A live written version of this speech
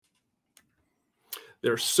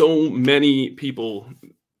There are so many people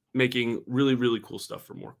making really, really cool stuff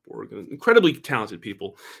for Morkborg, and incredibly talented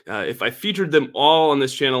people. If I featured them all on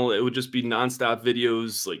this channel, it would just be nonstop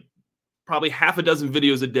videos, like probably half a dozen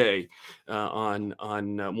videos a day on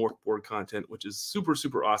Morkborg content, which is super,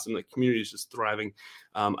 super awesome. The community is just thriving.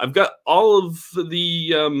 I've got all of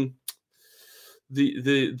the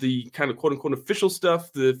kind of quote unquote official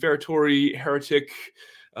stuff, the Feretory, Heretic,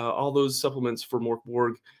 all those supplements for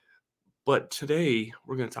Morkborg. But today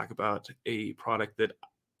we're going to talk about a product that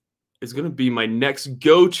is going to be my next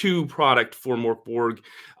go-to product for Morkborg,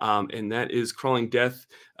 and that is Crawling Death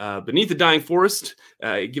Beneath the Dying Forest.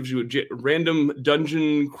 It gives you a random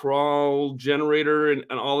dungeon crawl generator and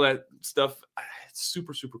all that stuff. It's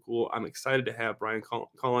super, super cool. I'm excited to have Brian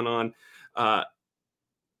Cullen on.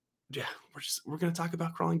 Yeah, we're going to talk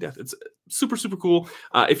about Crawling Death. It's super, super cool.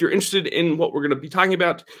 If you're interested in what we're going to be talking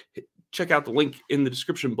about, check out the link in the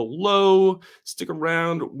description below. Stick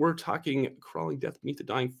around. We're talking Crawling Death Beneath the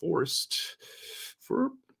Dying Forest for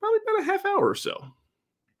probably about a half hour or so.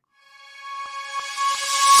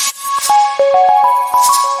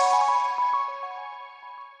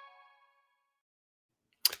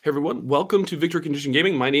 Hey everyone, welcome to Victory Condition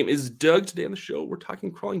Gaming. My name is Doug. Today on the show, we're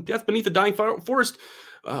talking Crawling Death Beneath the Dying Forest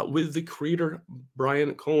with the creator,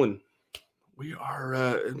 Brian Cullen. We are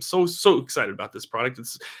I'm so excited about this product.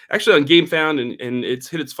 It's actually on GameFound, and it's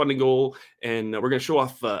hit its funding goal. And we're going to show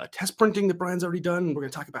off test printing that Brian's already done. We're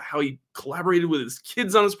going to talk about how he collaborated with his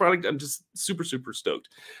kids on this product. I'm just super, super stoked.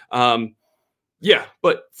 Yeah,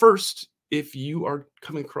 but first, if you are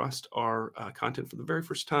coming across our content for the very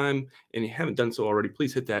first time and you haven't done so already,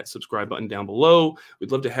 please hit that subscribe button down below.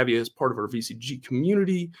 We'd love to have you as part of our VCG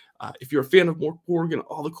community. If you're a fan of Morkborg and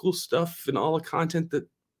all the cool stuff and all the content that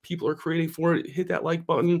people are creating for it, hit that like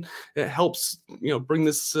button. It helps, bring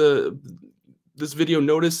this this video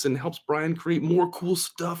notice and helps Brian create more cool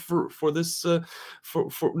stuff for this for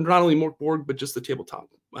not only Morkborg but just the tabletop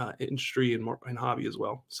industry and hobby as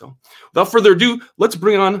well. So without further ado, let's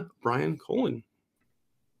bring on Brian Cullen.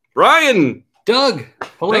 Brian, Doug,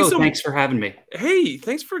 hello. Thanks for having me. Hey,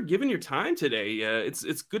 thanks for giving your time today.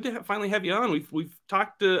 It's good to finally have you on. We've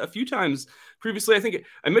talked a few times previously. I think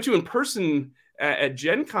I met you in person at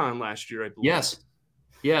Gen Con last year, I believe. Yes.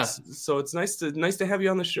 Yeah. So it's nice to have you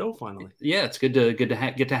on the show finally. Yeah, it's good to get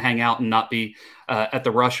to hang out and not be at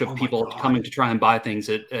the rush of people coming to try and buy things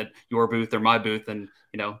at your booth or my booth, and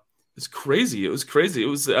it's crazy. It was crazy. It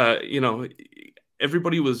was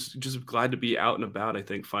everybody was just glad to be out and about. I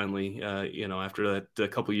think finally, after that a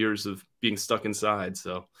couple years of being stuck inside.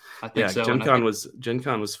 So I think so. Gen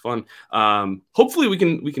Con was fun. Hopefully we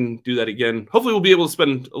can do that again. Hopefully we'll be able to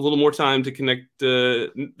spend a little more time to connect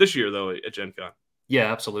this year though at Gen Con. Yeah,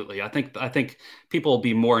 absolutely. I think people will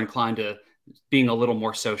be more inclined to being a little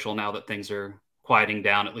more social now that things are quieting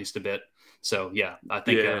down at least a bit. So yeah, I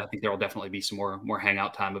think there will definitely be some more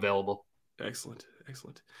hangout time available. Excellent.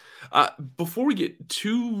 Before we get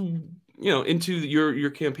too into your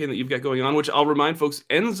campaign that you've got going on, which I'll remind folks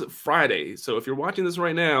ends Friday. So if you're watching this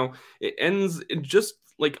right now, it ends in just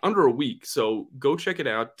like under a week. So go check it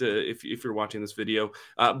out if you're watching this video.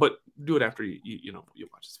 But do it after you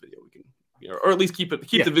watch this video. We can. Or at least keep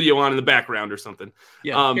the video on in the background or something.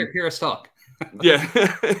 Yeah, hear us talk. Yeah.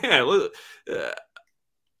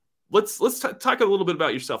 Let's talk a little bit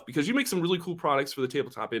about yourself, because you make some really cool products for the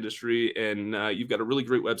tabletop industry, and you've got a really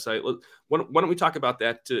great website. Why don't we talk about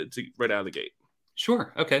that to right out of the gate?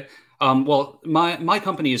 Sure. Okay. Well, my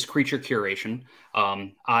company is Creature Curation.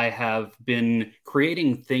 I have been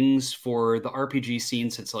creating things for the RPG scene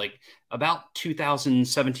since like about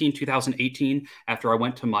 2017, 2018, after I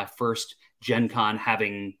went to my first Gen Con,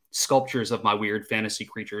 having sculptures of my weird fantasy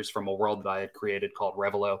creatures from a world that I had created called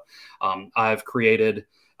Revelo. I've created,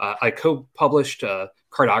 I co-published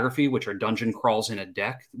Cartography, which are dungeon crawls in a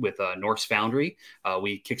deck with Norse Foundry.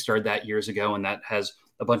 We kickstarted that years ago, and that has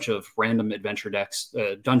a bunch of random adventure decks,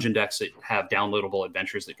 dungeon decks that have downloadable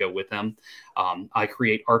adventures that go with them. I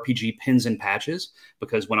create RPG pins and patches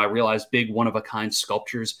because when I realized big one-of-a-kind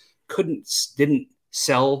sculptures didn't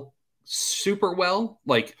sell super well,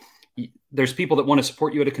 like there's people that want to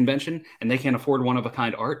support you at a convention and they can't afford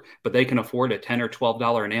one-of-a-kind art, but they can afford a $10 or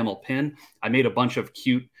 $12 enamel pin. I made a bunch of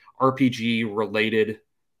cute RPG-related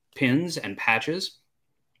pins and patches.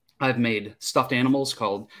 I've made stuffed animals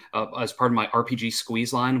called, as part of my RPG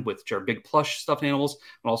Squeeze line, which are big plush stuffed animals,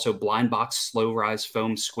 and also blind box slow rise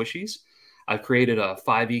foam squishies. I've created a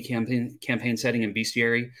 5e campaign setting in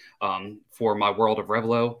Bestiary for my world of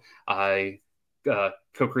Revelo. I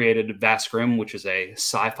co-created Vasgrim, which is a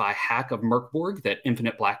sci-fi hack of Merkborg that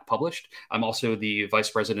Infinite Black published. I'm also the vice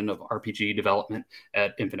president of RPG development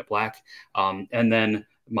at Infinite Black. And then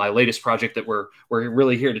my latest project that we're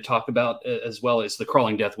really here to talk about as well is the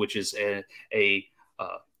Crawling Death, which is a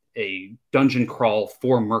dungeon crawl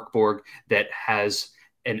for Merkborg that has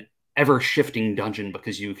an ever-shifting dungeon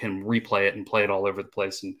because you can replay it and play it all over the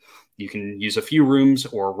place, and you can use a few rooms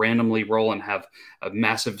or randomly roll and have a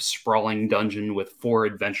massive sprawling dungeon with 4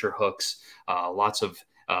 adventure hooks, lots of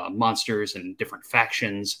monsters and different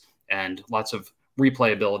factions, and lots of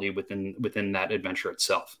replayability within that adventure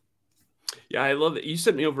itself. Yeah, I love it. You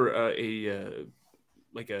sent me over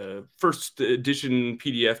like a first edition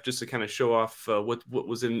PDF just to kind of show off what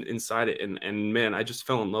was inside it, and man, I just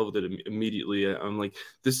fell in love with it immediately. I'm like,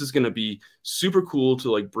 this is gonna be super cool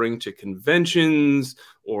to like bring to conventions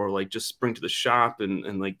or like just bring to the shop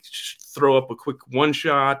and like throw up a quick one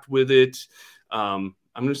shot with it. I'm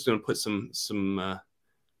just gonna put some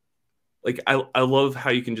like I love how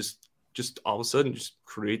you can just all of a sudden just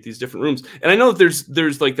create these different rooms. And I know that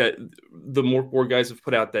there's like that the Morkborg guys have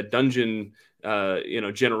put out that dungeon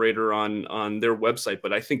generator on their website,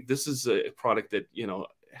 but I think this is a product that,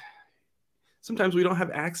 sometimes we don't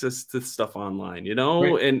have access to stuff online,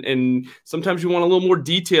 right. and sometimes you want a little more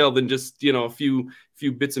detail than just, a few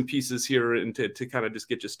bits and pieces here and to kind of just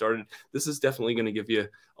get you started. This is definitely going to give you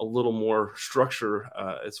a little more structure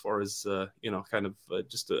as far as, kind of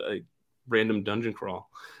just a random dungeon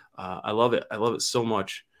crawl. I love it. I love it so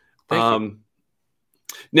much. Thank you.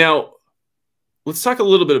 Now, let's talk a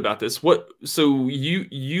little bit about this. So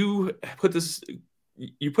you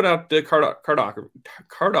put out the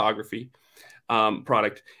cartography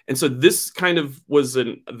product, and so this kind of was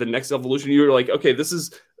the next evolution. You were like, okay, this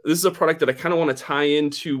is a product that I kind of want to tie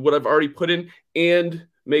into what I've already put in and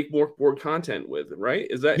make more board content with, right?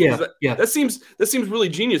 Yeah. That seems really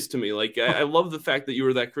genius to me. Like I love the fact that you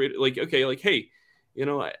were that creative. Like, okay, like, hey,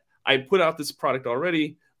 I put out this product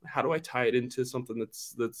already. How do I tie it into something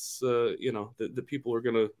that's that people are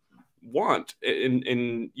gonna want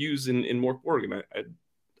and use in Morkborg? And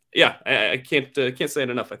I can't say it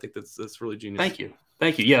enough. I think that's really genius.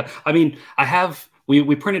 Thank you. Yeah, I mean,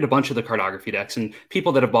 we printed a bunch of the cartography decks, and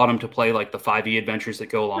people that have bought them to play like the 5e adventures that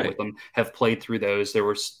go along with them have played through those. There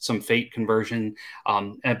was some Fate conversion,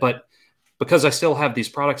 but because I still have these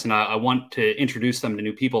products and I want to introduce them to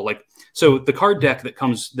new people, like, so the card deck that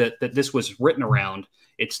comes that this was written around,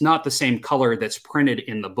 it's not the same color that's printed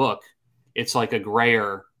in the book. It's like a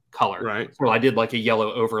grayer color. Right. So I did like a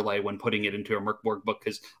yellow overlay when putting it into a Merkborg book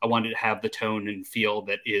because I wanted to have the tone and feel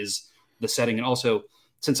that is the setting. And also,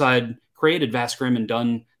 since I had created Vasgrim and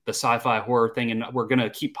done the sci-fi horror thing, and we're going to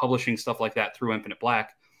keep publishing stuff like that through Infinite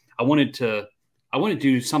Black, I wanted to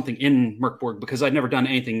do something in Merkborg because I'd never done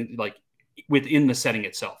anything like within the setting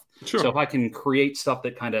itself. Sure. So if I can create stuff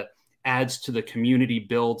that kind of adds to the community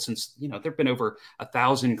build, since there've been over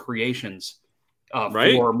 1,000 creations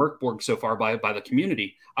for Merkborg so far by the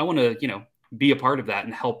community, I want to be a part of that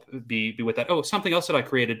and help be with that. Oh, something else that I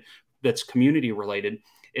created that's community related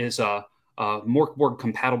is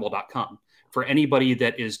morkborgcompatible.com. For anybody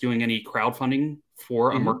that is doing any crowdfunding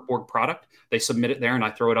for a Merkborg product, they submit it there and I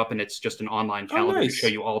throw it up, and it's just an online calendar to show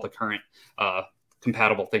you all the current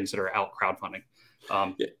compatible things that are out crowdfunding.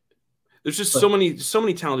 There's just so many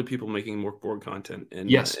talented people making Morkborg content, and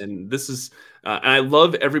and this is and I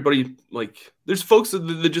love everybody. Like, there's folks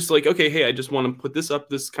that just like, okay, hey, I just want to put this up.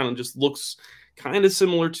 This kind of just looks kind of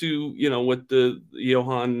similar to what the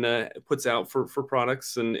Johan puts out for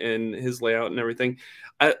products and his layout and everything.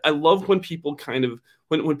 I love when people kind of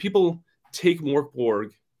when people take Morkborg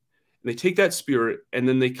and they take that spirit and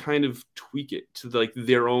then they kind of tweak it to like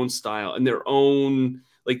their own style and their own.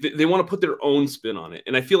 Like they want to put their own spin on it,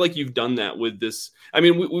 and I feel like you've done that with this. I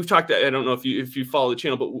mean, we've talked. I don't know if you follow the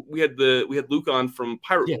channel, but we had Luke on from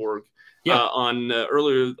Pirate Borg on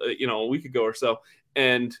earlier, a week ago or so,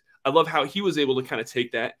 and I love how he was able to kind of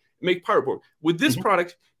take that, make Pirate Borg. With this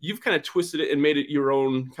product, you've kind of twisted it and made it your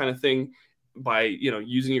own kind of thing by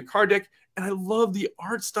using your card deck. And I love the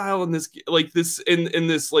art style in this, like this in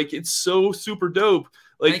this, like it's so super dope.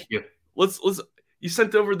 Like, thank you. Let's. You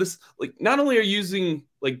sent over this, like, not only are you using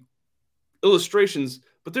like illustrations,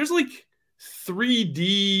 but there's like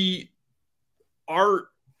 3D art.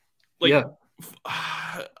 Like,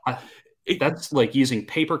 that's like using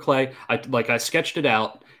paper clay. I sketched it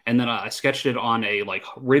out, and then I sketched it on a like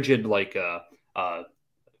rigid like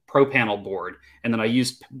pro panel board, and then I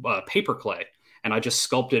used paper clay. And I just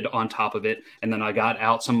sculpted on top of it. And then I got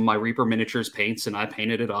out some of my Reaper Miniatures paints and I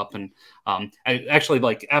painted it up. And I actually,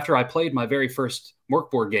 like, after I played my very first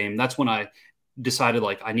Morkborg game, that's when I decided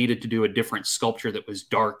like I needed to do a different sculpture that was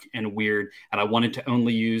dark and weird, and I wanted to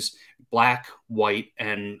only use black, white,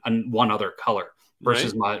 and one other color.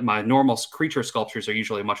 Versus my normal creature sculptures are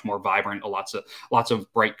usually much more vibrant, lots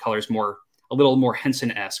of bright colors, a little more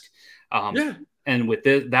Henson-esque. And with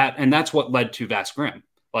that, and that's what led to Vast Grimm.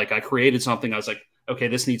 Like I created something, I was like, okay,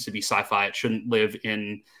 this needs to be sci-fi. It shouldn't live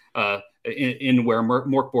in where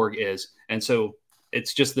Morkborg is. And so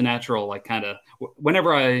it's just the natural, like kind of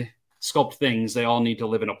whenever I sculpt things, they all need to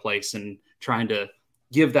live in a place, and trying to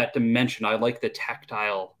give that dimension. I like the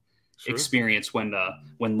tactile experience when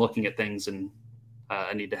looking at things, and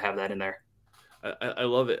I need to have that in there. I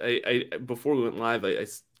love it. I before we went live, I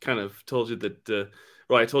kind of told you that,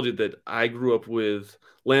 I told you that I grew up with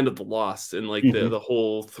Land of the Lost, and like the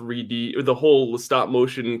whole 3D or the whole stop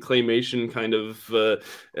motion claymation kind of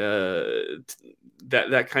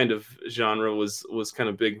that kind of genre was kind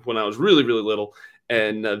of big when I was really, really little.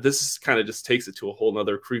 And this kind of just takes it to a whole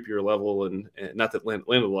nother creepier level. And not that Land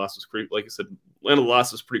of the Lost was creepy. Like I said, Land of the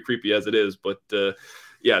Lost was pretty creepy as it is. But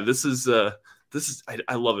yeah, this is I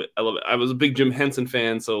love it. I love it. I was a big Jim Henson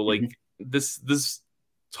fan, so like this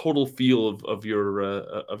total feel of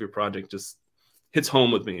your project just hits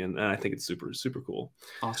home with me, and I think it's super, super cool.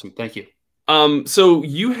 Awesome, thank you. So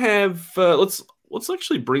you have let's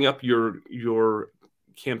actually bring up your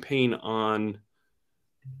campaign on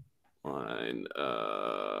why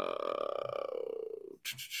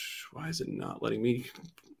is it not letting me?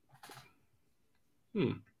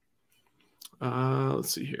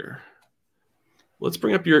 Let's see here. Let's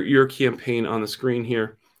bring up your campaign on the screen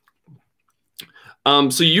here.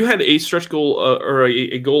 So you had a stretch goal or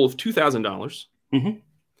a goal of $2,000.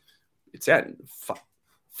 It's at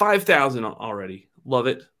 $5,000 already. Love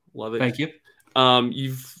it. Love it. Thank you.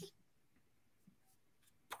 You've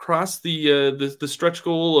crossed the stretch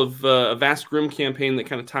goal of a Vast Grimm campaign that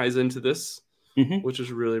kind of ties into this, which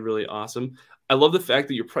is really, really awesome. I love the fact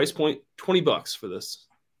that your price point $20 for this.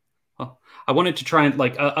 I wanted to try and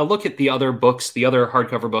like I look at the other books, the other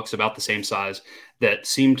hardcover books about the same size that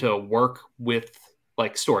seem to work with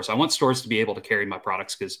like stores. I want stores to be able to carry my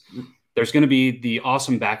products because there's going to be the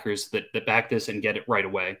awesome backers that back this and get it right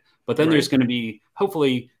away. But then there's going to be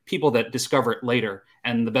hopefully people that discover it later.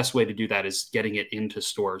 And the best way to do that is getting it into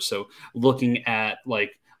stores. So looking at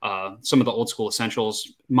like some of the old school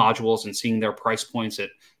essentials modules and seeing their price points at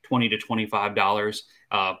 $20 to $25,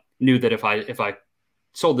 knew that if I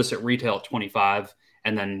sold this at retail at $25,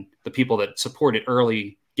 and then the people that support it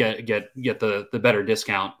early get the better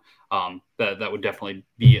discount, that would definitely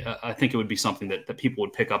be, I think it would be something that people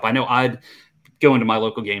would pick up. I know I'd go into my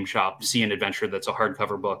local game shop, see an adventure that's a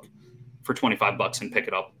hardcover book for $25 and pick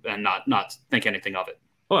it up and not think anything of it.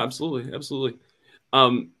 Oh, absolutely. Absolutely.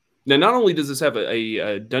 Now, not only does this have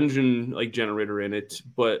a dungeon like generator in it,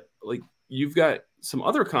 but like you've got some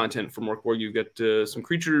other content from Morkborg. You've got some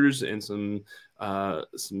creatures and some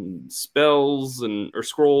spells or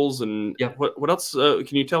scrolls and what else? Can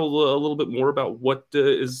you tell a little bit more about what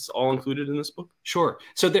is all included in this book? Sure.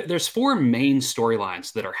 So there's 4 main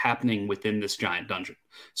storylines that are happening within this giant dungeon.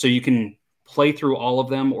 So you can play through all of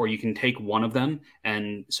them, or you can take one of them.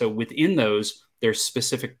 And so within those, there's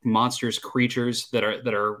specific monsters, creatures that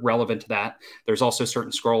are relevant to that. There's also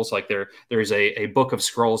certain scrolls, like there's a book of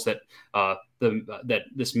scrolls that that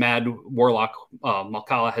this mad warlock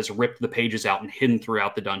Malkala has ripped the pages out and hidden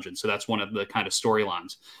throughout the dungeon. So that's one of the kind of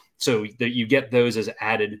storylines. So that you get those as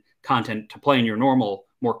added content to play in your normal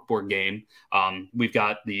Morkborg game. We've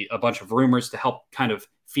got a bunch of rumors to help kind of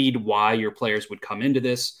feed why your players would come into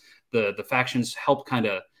this. The factions help kind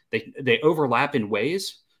of they overlap in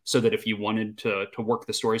ways, so that if you wanted to work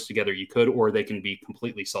the stories together, you could, or they can be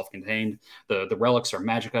completely self-contained. The relics are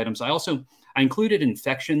magic items. I included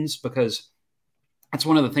infections because that's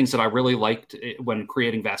one of the things that I really liked when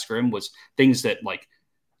creating Vast Grimm, was things that like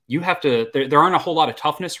you have to, there aren't a whole lot of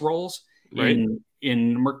toughness rolls in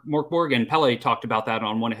Morkborg, and Pele talked about that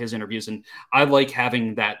on one of his interviews. And I like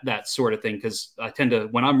having that sort of thing, because I tend to,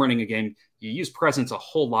 when I'm running a game, you use presence a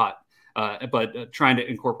whole lot. But trying to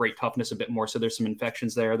incorporate toughness a bit more. So there's some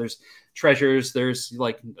infections there. There's treasures. There's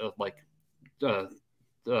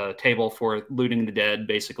table for looting the dead,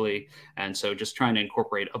 basically. And so just trying to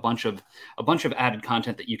incorporate a bunch of added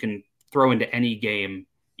content that you can throw into any game,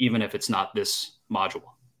 even if it's not this module.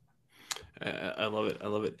 I love it. I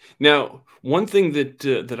love it. Now, one thing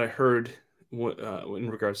that I heard in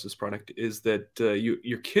regards to this product is that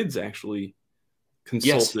your kids actually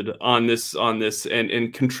consulted on this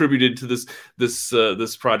and contributed to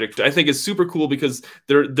this project. I think is super cool, because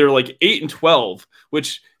they're like 8 and 12,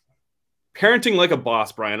 which parenting like a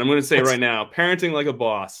boss, Brian. I'm going to say right now, parenting like a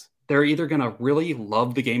boss. they're either going to really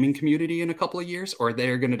love the gaming community in a couple of years, or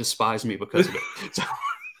they're going to despise me because of it. So,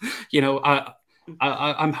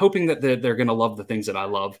 I'm hoping that they're going to love the things that I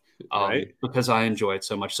love, Right. because I enjoy it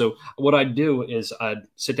so much. So what I'd do is I'd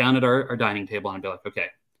sit down at our dining table and I'd be like, okay,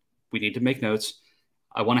 we need to make notes.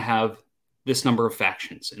 I want to have this number of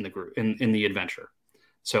factions in the group, in the adventure.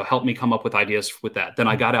 So help me come up with ideas with that. Then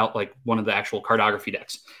I got out like one of the actual cartography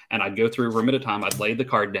decks, and I'd go through a room at a time. I'd lay the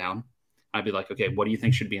card down. I'd be like, okay, what do you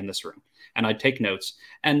think should be in this room? And I'd take notes.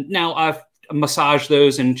 And now I've massaged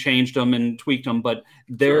those and changed them and tweaked them, but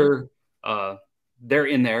they're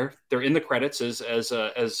in there. They're in the credits as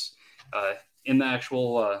in the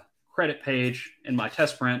actual credit page in my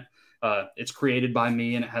test print. It's created by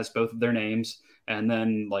me, and it has both of their names. And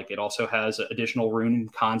then like it also has additional room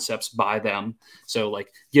concepts by them. So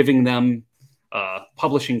like giving them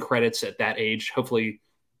publishing credits at that age, hopefully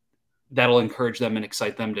that'll encourage them and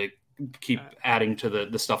excite them to keep adding to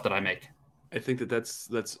the stuff that I make. I think that's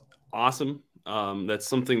awesome. That's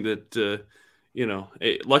something that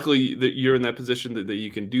luckily that you're in that position that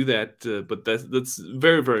you can do that. But that's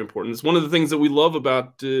very, very important. It's one of the things that we love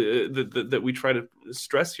about that we try to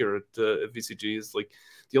stress here at VCG is like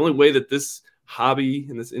the only way that this hobby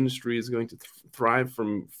and this industry is going to thrive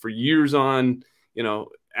for years on,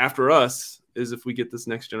 after us, is if we get this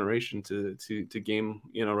next generation to game,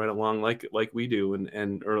 right along like we do,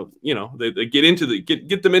 or they get into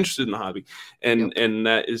get them interested in the hobby, and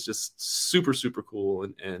that is just super, super cool.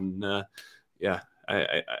 And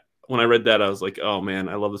I when I read that, I was like, oh man,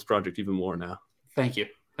 I love this project even more now. Thank you.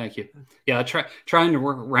 Yeah, trying to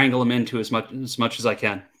wrangle them into as much as I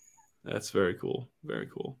can. That's very cool. Very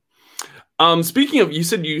cool. Speaking of, you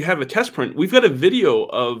said you have a test print. We've got a video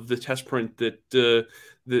of the test print that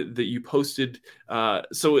you posted.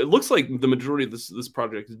 So it looks like the majority of this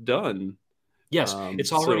project is done. Yes,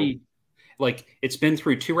 it's already it's been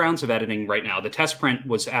through 2 rounds of editing right now. The test print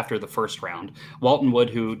was after the first round. Walton Wood,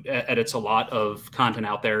 who edits a lot of content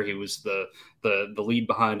out there, he was the lead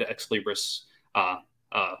behind Ex Libris.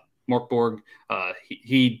 Morkborg,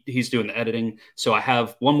 he's doing the editing. So I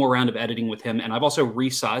have one more round of editing with him, and I've also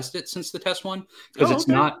resized it since the test one because it's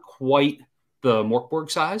not quite the Morkborg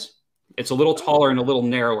size. It's a little taller and a little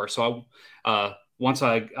narrower. So once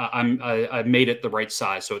I made it the right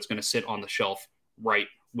size, so it's going to sit on the shelf right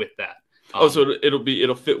with that. So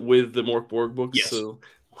it'll fit with the Morkborg books. Yes. So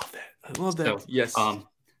I love that. So, yes.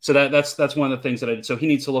 So that's one of the things that I did. So he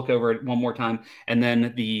needs to look over it one more time, and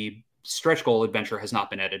then the stretch goal adventure has not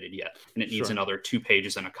been edited yet, and it needs another 2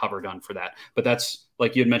 pages and a cover done for that. But that's,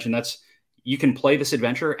 like you had mentioned, you can play this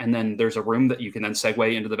adventure, and then there's a room that you can then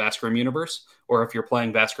segue into the Vascarim universe, or if you're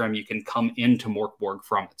playing Vascarim, you can come into Morkborg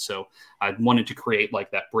from it. So I wanted to create like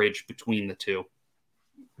that bridge between the two.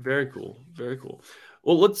 Very cool. Very cool.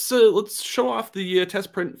 Well, let's show off the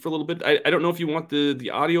test print for a little bit. I don't know if you want the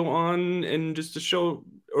audio on and just to show,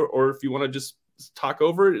 or if you want to just talk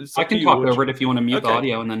over it. I can talk over it if you want to mute the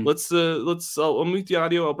audio, and then I'll mute the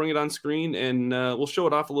audio. I'll bring it on screen, and we'll show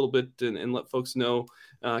it off a little bit and let folks know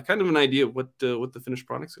kind of an idea of what the finished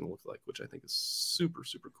product's going to look like, which I think is super,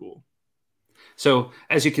 super cool. So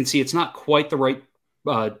as you can see, it's not quite the right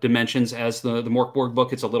dimensions as the Morkborg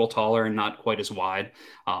book. It's a little taller and not quite as wide,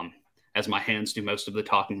 as my hands do most of the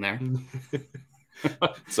talking there.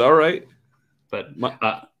 It's all right. But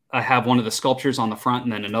I have one of the sculptures on the front,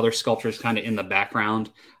 and then another sculpture is kind of in the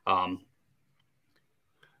background.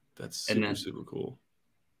 That's super cool.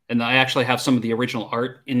 And I actually have some of the original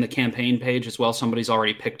art in the campaign page as well. Somebody's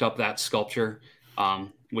already picked up that sculpture,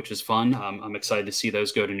 which is fun. I'm excited to see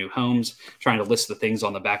those go to new homes, trying to list the things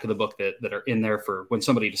on the back of the book that are in there for when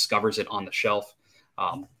somebody discovers it on the shelf.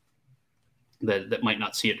 That might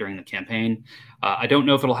not see it during the campaign. I don't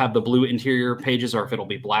know if it'll have the blue interior pages or if it'll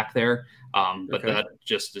be black there, but that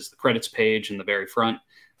just is the credits page in the very front.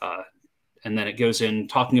 And then it goes in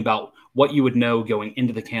talking about what you would know going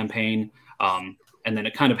into the campaign, and then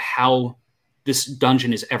it kind of how this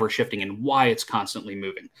dungeon is ever shifting and why it's constantly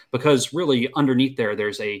moving. Because really underneath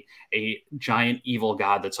there's a giant evil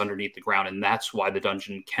god that's underneath the ground, and that's why the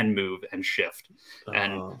dungeon can move and shift,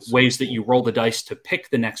 and ways that you roll the dice to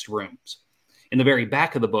pick the next rooms. In the very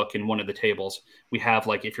back of the book, in one of the tables, we have,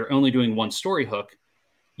 like, if you're only doing one story hook,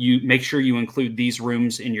 you make sure you include these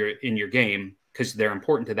rooms in your game because they're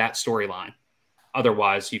important to that storyline.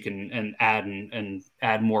 Otherwise, you can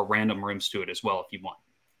add more random rooms to it as well if you want.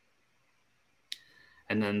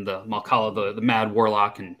 And then the Malkala, the Mad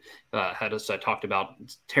Warlock, and as I talked about,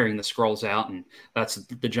 tearing the scrolls out, and that's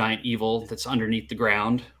the giant evil that's underneath the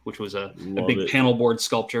ground, which was a big panel board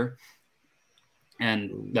sculpture.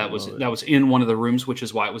 And that was in one of the rooms, which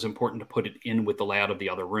is why it was important to put it in with the layout of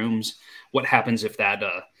the other rooms. What happens if that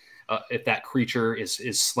if that creature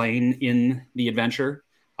is slain in the adventure.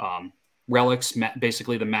 Relics,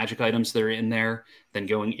 basically the magic items that are in there, then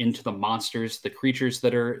going into the monsters, the creatures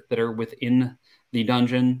that are within the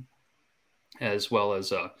dungeon, as well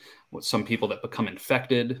as some people that become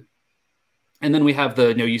infected. And then we have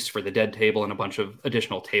the no use for the dead table and a bunch of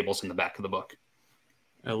additional tables in the back of the book.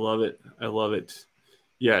 I love it. I love it.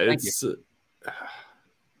 Yeah, it's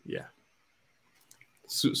yeah.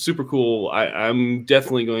 Super cool. I'm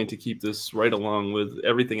definitely going to keep this right along with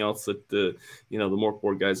everything else that the Mork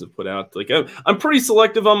Borg guys have put out. Like I'm pretty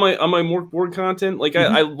selective on my Mork Borg content. Like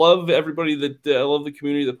I love everybody that I love the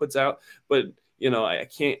community that puts out, but I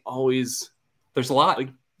can't always. There's a lot. Like,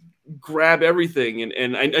 grab everything,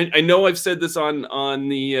 and I know I've said this on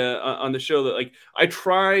the show that like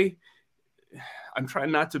I'm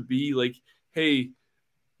trying not to be like, hey,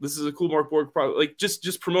 this is a cool Mork Borg product. Like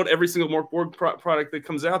just promote every single Mork Borg product that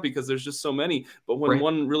comes out, because there's just so many. But when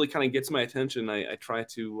one really kind of gets my attention, I try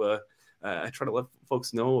to let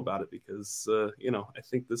folks know about it, because I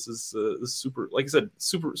think this is super, like I said,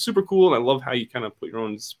 super cool, and I love how you kind of put your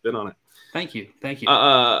own spin on it. Thank you.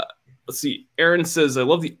 Let's see. Aaron says, I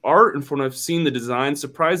love the art, and from what I've seen the design,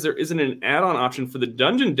 surprised there isn't an add-on option for the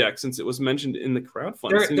dungeon deck, since it was mentioned in the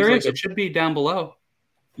crowdfunding. There is. It should be down below.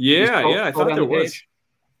 Yeah, I thought there was.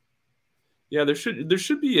 Yeah, there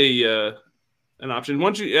should be an option.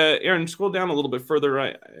 Once you, Aaron, scroll down a little bit further.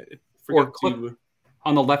 I forgot to.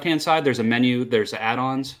 On the left-hand side, there's a menu. There's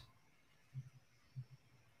add-ons.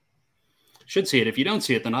 Should see it. If you don't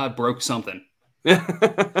see it, then I broke something.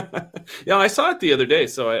 Yeah, I saw it the other day,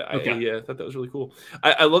 so I thought that was really cool.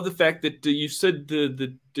 I love the fact that you said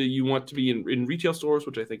that you want to be in retail stores,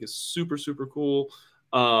 which I think is super cool.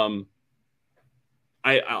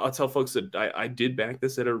 I'll tell folks that I did back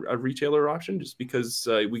this at a retailer option, just because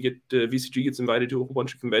we get VCG gets invited to a whole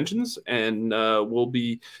bunch of conventions, and we'll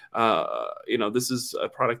be this is a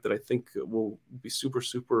product that I think will be super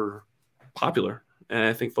popular, and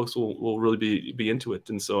I think folks will really be into it.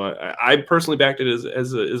 And so I personally backed it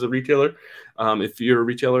as a retailer. If you're a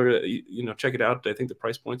retailer, check it out. I think the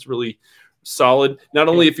price point's really solid. Not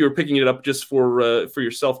only if you're picking it up just for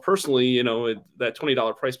yourself personally, that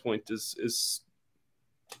 $20 price point is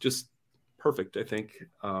just perfect, I think,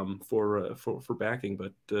 for backing.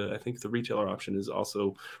 But I think the retailer option is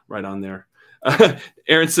also right on there.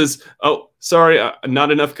 Aaron says, "Oh, sorry,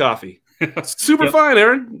 not enough coffee." Super fine,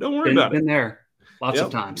 Aaron. Don't worry about it. Been there lots of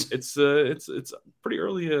times. It's pretty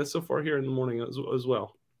early so far here in the morning as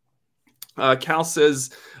well. Cal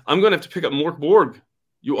says, "I'm going to have to pick up Mork Borg."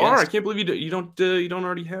 You are. I can't believe you don't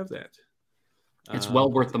already have that. It's well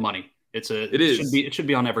worth the money. It should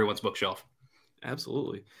be on everyone's bookshelf.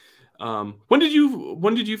 Absolutely. When did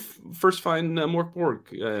you first find Mork Borg?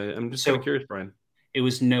 I'm just kind of curious, Brian. It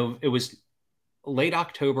was late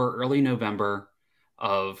October, early November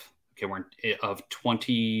of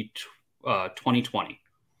 2020.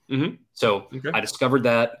 Mm-hmm. So I discovered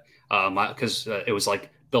that because it was like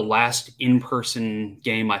the last in-person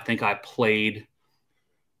game I think I played.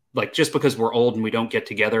 Like, just because we're old and we don't get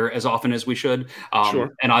together as often as we should.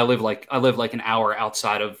 Sure. And I live like an hour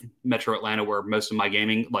outside of Metro Atlanta, where most of my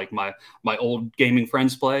gaming, like my old gaming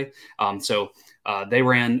friends play. So they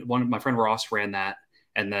ran, my friend Ross ran that.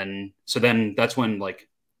 And then that's when, like,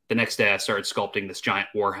 the next day I started sculpting this giant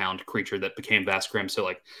warhound creature that became Vasgrim. So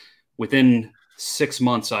like within 6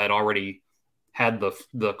 months, I had already had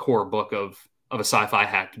the core book of a sci-fi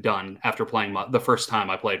hack done after playing the first time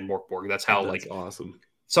I played Mork Borg. That's awesome.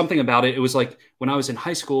 Something about it. It was like when I was in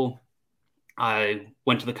high school, I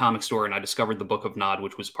went to the comic store and I discovered the Book of Nod,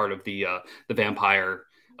 which was part of the vampire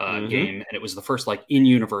game. And it was the first like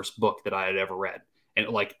in-universe book that I had ever read. And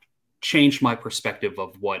it like changed my perspective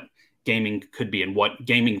of what gaming could be and what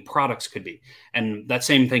gaming products could be. And that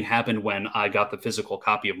same thing happened when I got the physical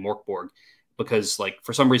copy of Mork Borg, because like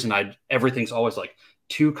for some reason everything's always like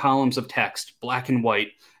 2 columns of text, black and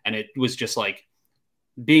white. And it was just like,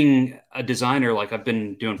 being a designer, like I've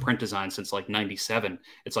been doing print design since like 97.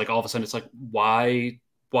 It's like all of a sudden it's like, why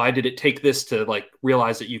did it take this to like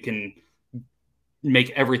realize that you can make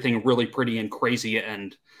everything really pretty and crazy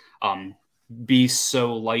and be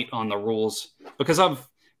so light on the rules? Because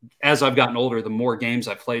as I've gotten older, the more games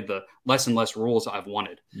I've played, the less and less rules I've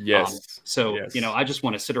wanted. Yes. I just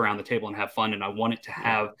want to sit around the table and have fun, and I want it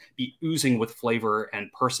to be oozing with flavor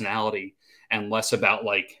and personality, and less about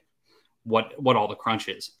like what all the crunch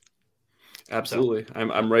is. Absolutely. So.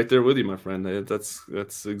 I'm right there with you, my friend.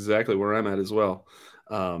 That's exactly where I'm at as well.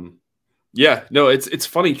 It's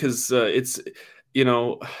funny because it's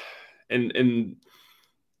and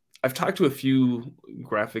I've talked to a few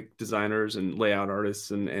graphic designers and layout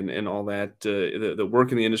artists and all that that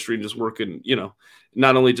work in the industry and just work in, you know,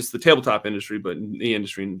 not only just the tabletop industry, but in the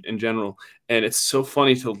industry in general. And it's so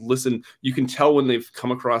funny to listen. You can tell when they've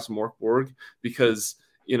come across Mörk Borg because,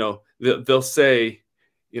 you know, they'll say,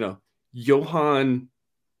 you know,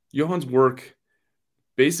 Johan's work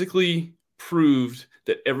basically proved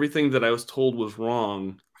that everything that I was told was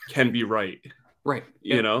wrong can be right. Right.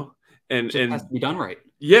 You know, and has to be done right.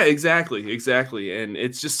 Yeah, exactly. And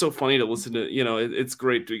it's just so funny to listen to, you know, it's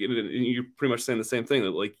great to get it. And you're pretty much saying the same thing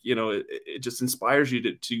that, like, you know, it just inspires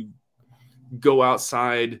you to go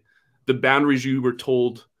outside the boundaries you were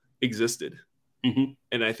told existed. Mm-hmm.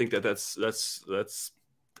 And I think that's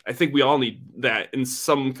I think we all need that in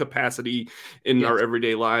some capacity in our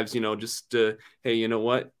everyday lives, you know, just hey, you know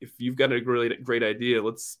what, if you've got a great idea,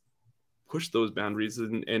 let's push those boundaries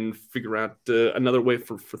and figure out another way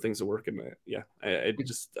for things to work. And I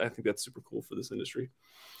think that's super cool for this industry.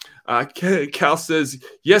 Cal says,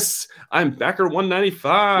 yes, I'm backer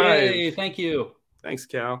 195. Yay, thank you. Thanks,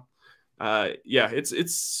 Cal. Yeah,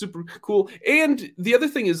 it's super cool. And the other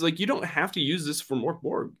thing is, like, you don't have to use this for Mörk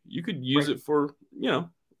Borg. You could use it for, you know,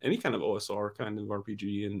 any kind of OSR kind of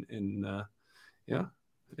RPG, and yeah,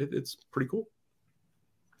 it's pretty cool.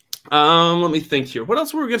 Let me think here. What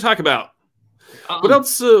else were we going to talk about? What else?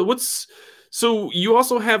 So you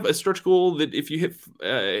also have a stretch goal that if you hit,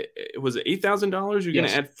 was it $8,000, you're going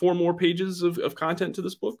to add 4 more pages of content to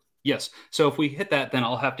this book? Yes. So if we hit that, then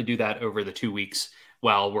I'll have to do that over the 2 weeks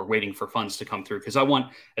while we're waiting for funds to come through. Because I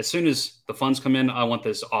want, as soon as the funds come in, I want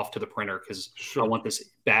this off to the printer because I want this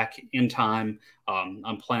back in time.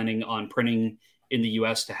 I'm planning on printing in the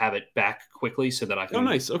US to have it back quickly so that I can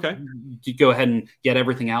go ahead and get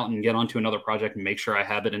everything out and get onto another project and make sure I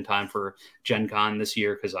have it in time for Gen Con this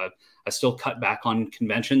year, because I still cut back on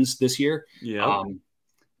conventions this year. Yeah.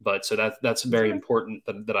 But so that's very important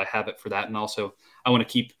that I have it for that. And also I want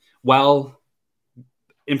to keep, while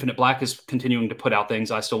Infinite Black is continuing to put out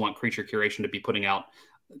things, I still want Creature Curation to be putting out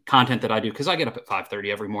content that I do, because I get up at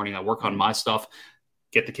 5:30 every morning. I work on my stuff,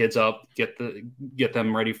 get the kids up, get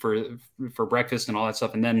them ready for breakfast and all that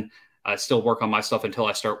stuff. And then I still work on my stuff until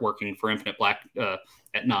I start working for Infinite Black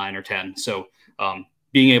at 9 or 10. So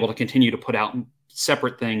being able to continue to put out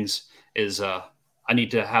separate things is, I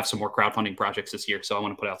need to have some more crowdfunding projects this year. So I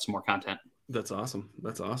want to put out some more content. That's awesome.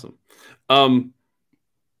 That's awesome.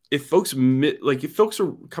 If folks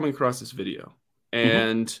are coming across this video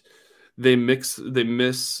and they miss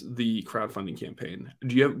the crowdfunding campaign,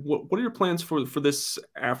 do you have what are your plans for this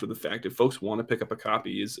after the fact? If folks want to pick up a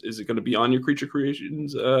copy, is it going to be on your Creature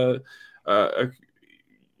Creations your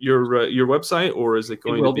website, or is it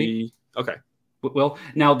going to be okay? Well,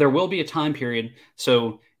 now there will be a time period.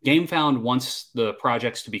 So GameFound wants the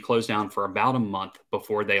projects to be closed down for about a month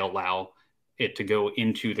before they allow it to go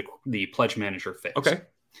into the pledge manager phase. Okay.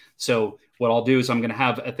 So what I'll do is I'm going to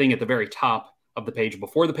have a thing at the very top of the page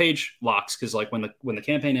before the page locks, because like when the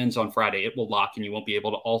campaign ends on Friday, it will lock and you won't be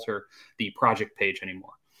able to alter the project page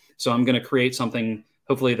anymore. So I'm going to create something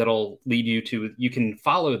hopefully that'll lead you can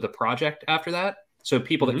follow the project after that. So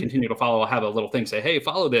people that continue to follow will have a little thing say, hey,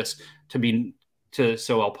 follow this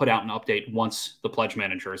so I'll put out an update once the pledge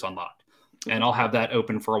manager is unlocked. And I'll have that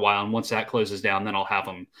open for a while. And once that closes down, then I'll have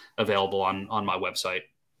them available on my website.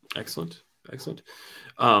 Excellent.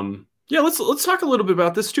 Yeah, let's talk a little bit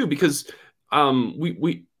about this too, because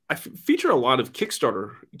I feature a lot of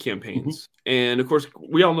Kickstarter campaigns, and of course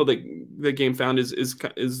we all know that GameFound is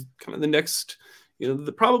kind of the next, you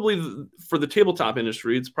know, probably for the tabletop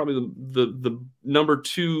industry, it's probably the number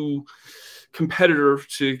 2 competitor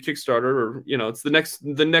to Kickstarter, or, you know, it's the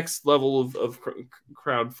next level of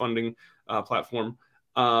crowdfunding platform.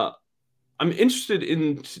 I'm interested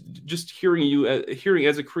in just hearing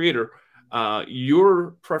as a creator,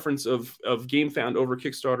 your preference of GameFound over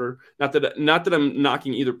Kickstarter. Not that I'm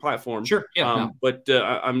knocking either platform. Sure. Yeah. But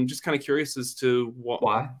I'm just kind of curious as to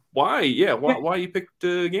why. Why you picked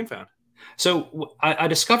GameFound. So I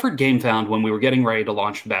discovered GameFound when we were getting ready to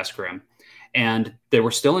launch Vazcrim, and they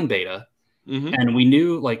were still in beta, and we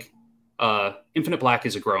knew Infinite Black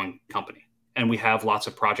is a growing company, and we have lots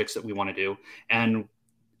of projects that we want to do. And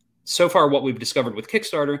so far, what we've discovered with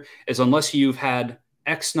Kickstarter is unless you've had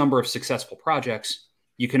X number of successful projects,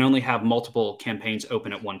 you can only have multiple campaigns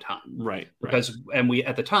open at one time. Right. And we,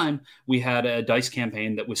 at the time, we had a DICE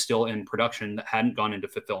campaign that was still in production that hadn't gone into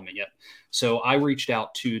fulfillment yet. So I reached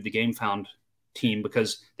out to the GameFound team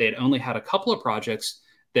because they had only had a couple of projects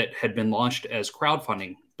that had been launched as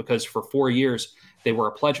crowdfunding, because for 4 years, they were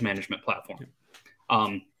a pledge management platform.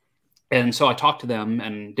 And so I talked to them,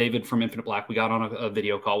 and David from Infinite Black, we got on a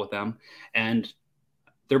video call with them, and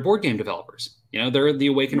they're board game developers. You know, they're the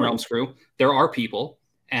Awakened Realms crew. There are people.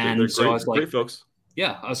 And they're so great, I was like, great folks.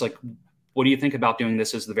 Yeah, I was like, what do you think about doing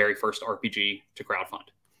this as the very first RPG to crowdfund?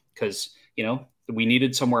 Because, you know, we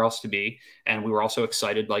needed somewhere else to be. And we were also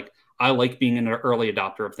excited. Like, I like being an early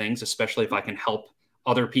adopter of things, especially if I can help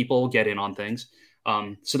other people get in on things.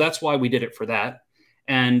 So that's why we did it for that.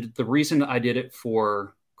 And the reason I did it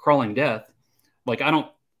for Crawling Death, like,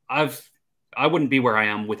 I wouldn't be where I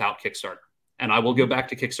am without Kickstarter. And I will go back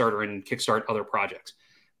to Kickstarter and kickstart other projects.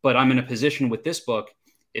 But I'm in a position with this book,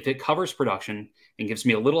 if it covers production and gives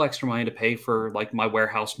me a little extra money to pay for like my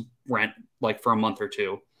warehouse rent, like for a month or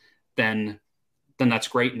two, then that's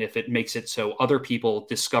great. And if it makes it so other people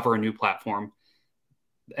discover a new platform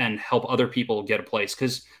and help other people get a place,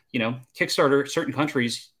 because, you know, Kickstarter, certain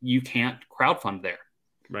countries, you can't crowdfund there.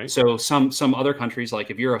 Right. So some other countries, like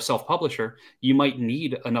if you're a self-publisher, you might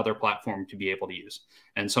need another platform to be able to use.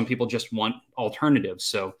 And some people just want alternatives.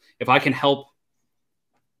 So if I can help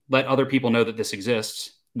let other people know that this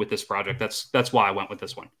exists with this project, that's why I went with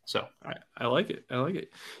this one. So I like it. I like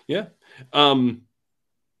it. Yeah.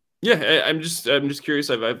 Yeah, I'm just curious.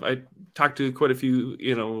 I talked to quite a few,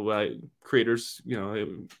 you know, creators, you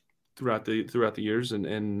know, throughout the years,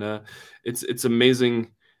 and it's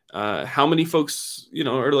amazing how many folks, you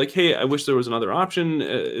know, are like, hey, I wish there was another option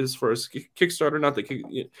as far as Kickstarter. Not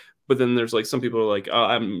that, but then there's like some people are like, oh,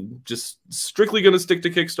 I'm just strictly going to stick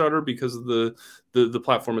to Kickstarter because of the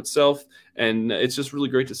platform itself, and it's just really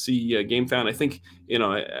great to see GameFound. I think, you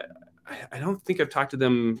know, I don't think I've talked to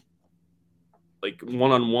them like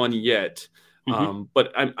one-on-one yet,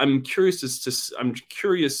 but I'm curious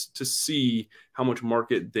to see how much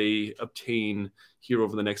market they obtain here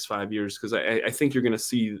over the next 5 years, because I think you're going to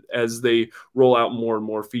see, as they roll out more and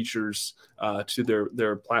more features to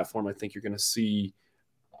their platform, I think you're going to see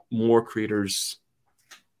more creators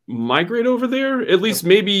migrate over there, at least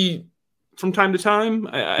maybe from time to time.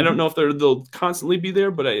 I don't know if they'll constantly be there,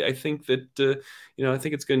 but I think that you know, I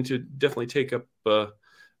think it's going to definitely take up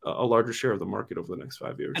a larger share of the market over the next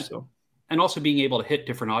 5 years. And also being able to hit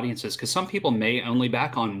different audiences, because some people may only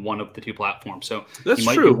back on one of the two platforms. So that's you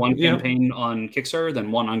might true. do one campaign on Kickstarter,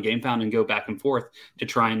 then one on GameFound, and go back and forth to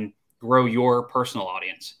try and grow your personal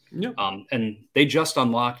audience. Yep. And they just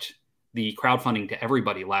unlocked the crowdfunding to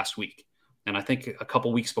everybody last week. And I think a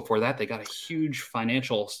couple weeks before that, they got a huge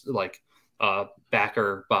financial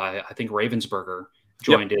backer by, I think, Ravensburger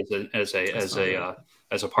joined as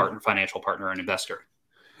a partner, financial partner and investor.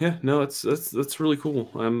 Yeah, no, that's really cool.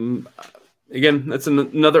 Again, that's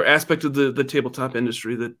another aspect of the tabletop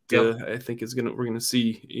industry that I think we're gonna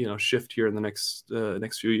see, you know, shift here in the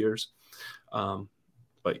next few years.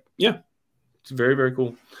 But yeah, it's very, very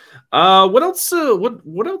cool. What else?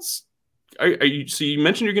 What else? Are you? So you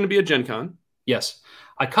mentioned you're going to be at Gen Con. Yes.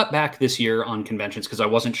 I cut back this year on conventions because I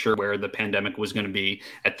wasn't sure where the pandemic was going to be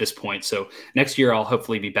at this point. So next year I'll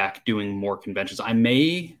hopefully be back doing more conventions. I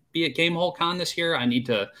may be at Gamehole Con this year. I need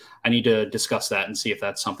to discuss that and see if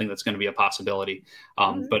that's something that's going to be a possibility.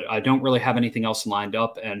 But I don't really have anything else lined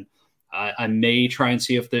up, and I may try and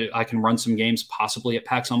see if I can run some games possibly at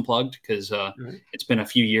PAX Unplugged, because it's been a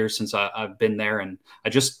few years since I've been there, and I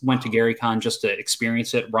just went to GaryCon just to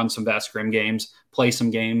experience it, run some Vast Grimm games, play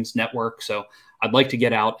some games, network. So I'd like to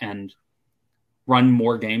get out and run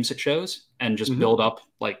more games at shows and just build up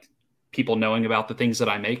like people knowing about the things that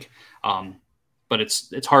I make. But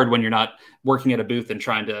it's hard when you're not working at a booth and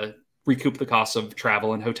trying to recoup the costs of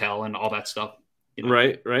travel and hotel and all that stuff. You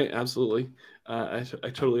know? Right. Absolutely. I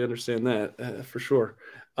totally understand that for sure.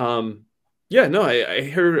 Yeah, no, I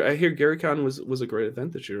hear GaryCon was a great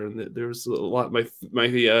event this year, and there was a lot. My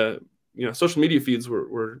you know, social media feeds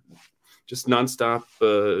were just nonstop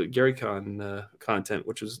GaryCon content,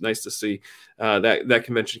 which was nice to see. That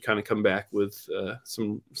convention kind of come back with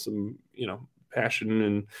some you know,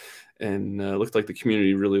 passion, and looked like the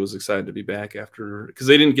community really was excited to be back after, because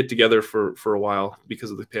they didn't get together for a while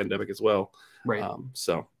because of the pandemic as well. Right.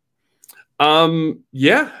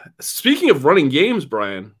 Yeah. Speaking of running games,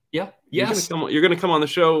 Brian. Yeah. Yes. You're gonna come on the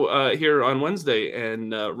show here on Wednesday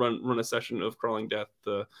and run a session of Crawling Death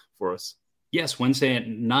for us. Yes, Wednesday at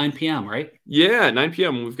 9 p.m. Right? Yeah, 9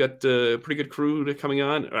 p.m. We've got a pretty good crew coming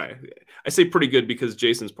on. I say pretty good because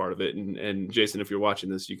Jason's part of it, and Jason, if you're watching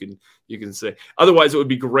this, you can say. Otherwise, it would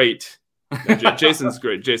be great. No, Jason's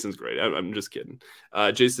great. Jason's great. I'm just kidding.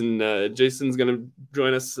 Jason's going to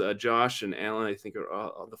join us. Josh and Alan, I think,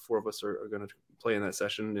 are the four of us are going to play in that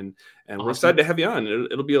session, and awesome. We're excited to have you on.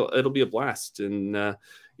 It'll be a blast. And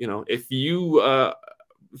you know, if you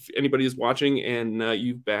if anybody is watching and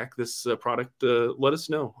you back this product, let us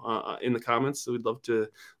know in the comments. So we'd love to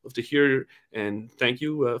hear, and thank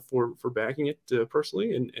you for backing it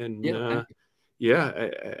personally. And yeah,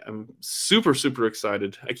 I'm super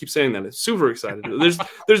excited. I keep saying that. It's super excited.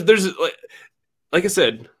 There's like I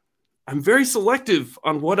said, I'm very selective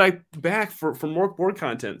on what I back for more board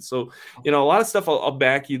content. So, a lot of stuff I'll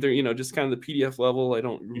back either, just kind of the PDF level. I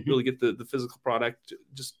don't really get the physical product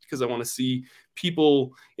just because I want to see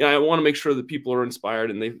people, I want to make sure that people are inspired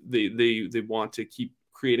and they want to keep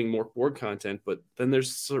creating more board content. But then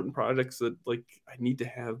there's certain projects that like I need to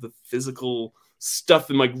have the physical stuff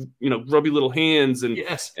in my grubby little hands, and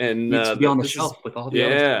needs to be on the shelf with all the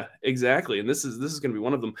other stuff. Exactly. And this is going to be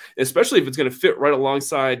one of them, especially if it's going to fit right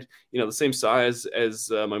alongside the same size as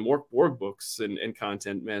my Mork Borg books and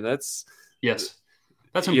content. Man, that's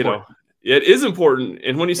important. It is important.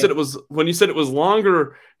 And when you said it was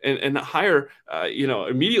longer and higher,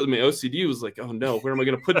 immediately my OCD was like, oh no, where am I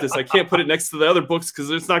going to put this? I can't put it next to the other books because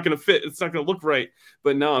it's not going to fit. It's not going to look right.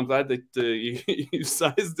 But no, I'm glad that you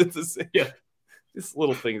sized it the same. Yeah. These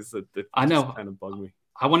little things that I know kind of bug me.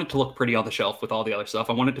 I want it to look pretty on the shelf with all the other stuff.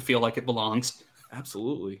 I want it to feel like it belongs.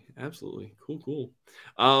 Absolutely. Cool.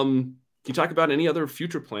 Can you talk about any other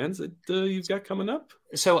future plans that you've got coming up?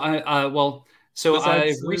 So I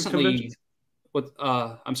recently.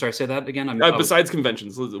 I'm sorry. Say that again. Besides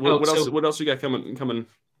conventions, what else you got coming?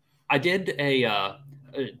 I did a.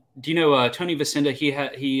 Do you know Tony Vicinda? He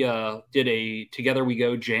did a Together We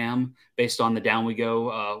Go jam based on the Down We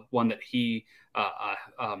Go one that he.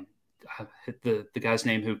 The guy's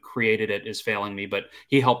name who created it is failing me, but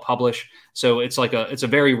he helped publish. So it's a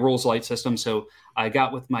very rules light system. So I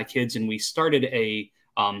got with my kids and we started a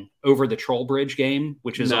Over the Troll Bridge game,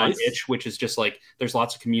 which is on itch, which is just like there's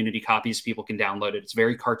lots of community copies, people can download it. It's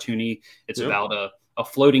very cartoony. It's about a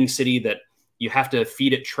floating city that you have to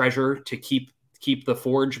feed it treasure to keep the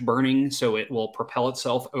forge burning so it will propel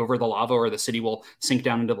itself over the lava, or the city will sink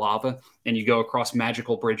down into lava, and you go across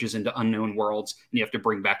magical bridges into unknown worlds and you have to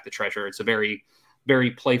bring back the treasure. It's a very, very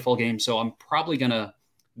playful game. So I'm probably going to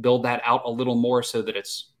build that out a little more so that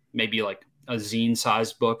it's maybe like a zine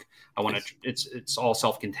sized book. I want to, it's all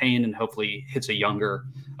self-contained and hopefully hits a younger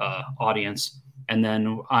audience. And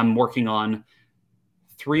then I'm working on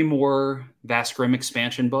 3 more Vast Grimm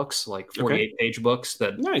expansion books, like 48-page books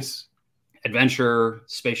that adventure,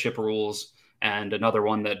 spaceship rules, and another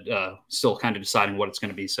one that still kind of deciding what it's going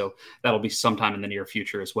to be. So that'll be sometime in the near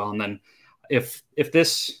future as well. And then if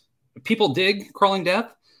people dig Crawling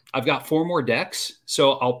Death, I've got 4 more decks.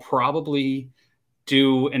 So I'll probably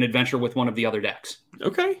do an adventure with one of the other decks.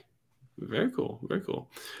 Okay. Very cool.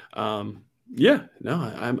 Yeah, no,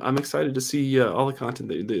 I'm excited to see all the content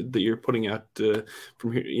that you're putting out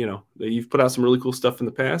from here. That you've put out some really cool stuff in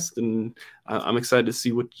the past, and I'm excited to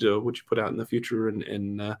see what you put out in the future.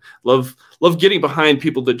 And love getting behind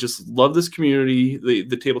people that just love this community,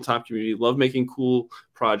 the tabletop community, love making cool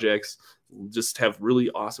projects, just have really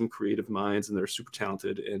awesome creative minds, and they're super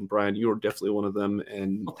talented. And Brian, you are definitely one of them.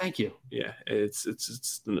 And thank you. Yeah, it's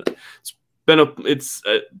it's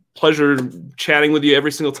a pleasure chatting with you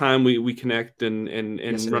every single time we connect and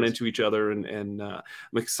run into each other, and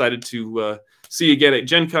I'm excited to see you again at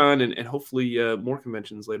Gen Con and hopefully more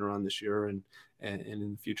conventions later on this year and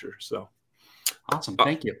in the future. So awesome.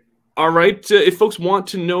 Thank you. All right. If folks want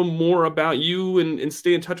to know more about you and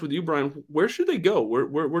stay in touch with you, Brian, where should they go?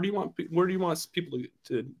 Where do you want people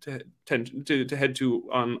to head to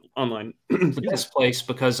online? The best place,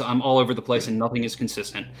 because I'm all over the place and nothing is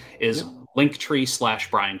consistent, is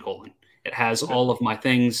Linktree/Brian Colin. It has all of my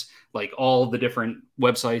things, like all the different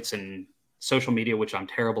websites and social media, which I'm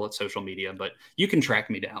terrible at social media, but you can track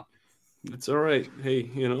me down. It's all right. Hey,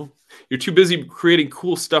 you're too busy creating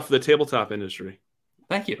cool stuff for the tabletop industry.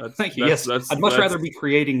 Thank you. Thank you. Yes, I'd much rather be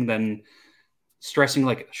creating than stressing.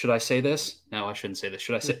 Like, should I say this? No, I shouldn't say this.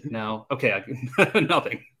 Should I say no? Okay,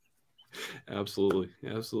 nothing. Absolutely.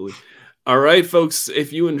 All right, folks.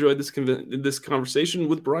 If you enjoyed this conversation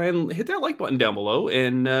with Brian, hit that like button down below.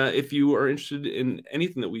 And if you are interested in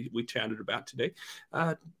anything that we chatted about today,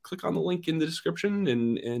 click on the link in the description.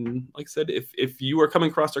 And like I said, if you are coming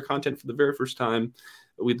across our content for the very first time,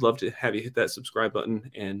 we'd love to have you hit that subscribe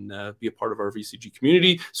button and be a part of our VCG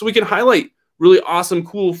community so we can highlight really awesome,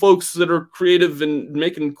 cool folks that are creative and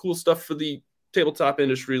making cool stuff for the tabletop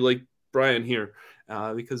industry, like Brian here.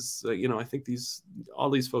 Because I think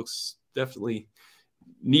all these folks definitely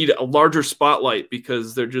need a larger spotlight,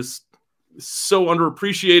 because they're just so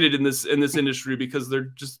underappreciated in this industry, because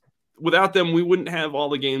they're just, without them, we wouldn't have all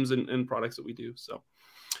the games and products that we do. So,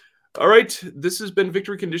 all right, this has been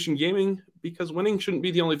Victory Condition Gaming, because winning shouldn't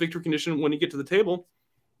be the only victory condition when you get to the table.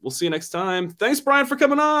 we'll see you next time. Thanks, Brian, for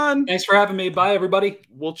coming on. Thanks for having me. Bye, everybody.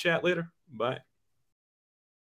 We'll chat later. Bye.